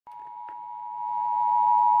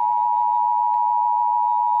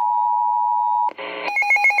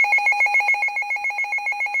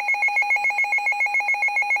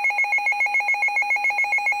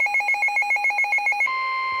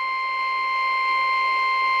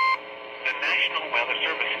Weather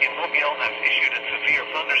Service in Mobile has issued a severe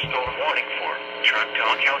thunderstorm warning for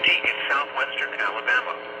Choctaw County in southwestern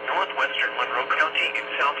Alabama, northwestern Monroe County in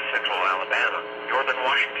south-central Alabama, northern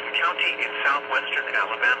Washington County in southwestern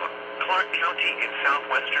Alabama, Clark County in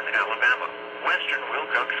southwestern Alabama, western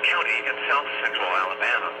Wilcox County in south-central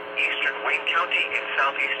Alabama, eastern Wayne County in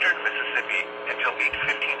southeastern Mississippi until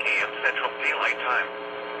 8:15 a.m. Central Daylight Time.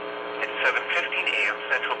 At 7:15 a.m.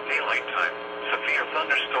 Central Daylight Time, severe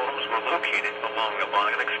thunderstorms were located along the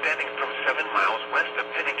line extending from 7 miles west of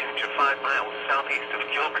Pennington to 5 miles southeast of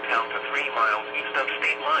Gilbertown to 3 miles east of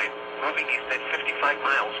State Line, moving east at 55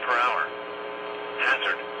 miles per hour.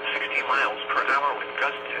 Hazard, 60 miles per hour with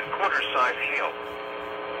gusts and quarter-size hail.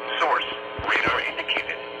 Source, radar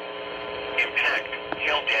indicated. Impact,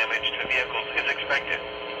 hail damage to vehicles is expected.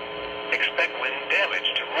 Expect wind damage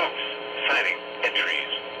to roofs, siding, and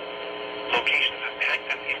trees. Locations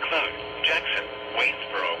impacted include Jackson,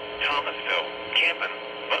 Waynesboro, Thomasville, Camden,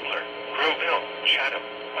 Butler, Groveville, Chatham,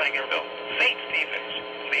 Langerville, St. Stephen's,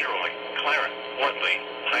 Leroy, Clarence, Woodley,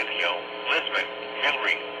 Pine Hill, Lisbon,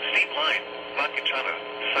 Hillary, State Line, Buckatona,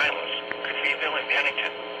 Silas, Coffeyville, and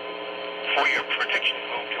Pennington. For your protection,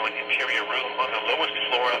 move to an interior room on the lowest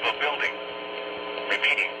floor of a building.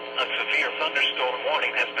 Repeating, a severe thunderstorm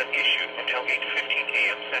warning has been issued until 8:15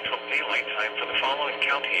 a.m. Central Daylight Time for the following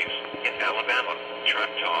counties in Alabama: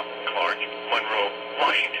 Choctaw, Clark, Monroe,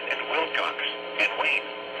 Washington and Wilcox, and Wayne,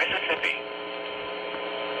 Mississippi.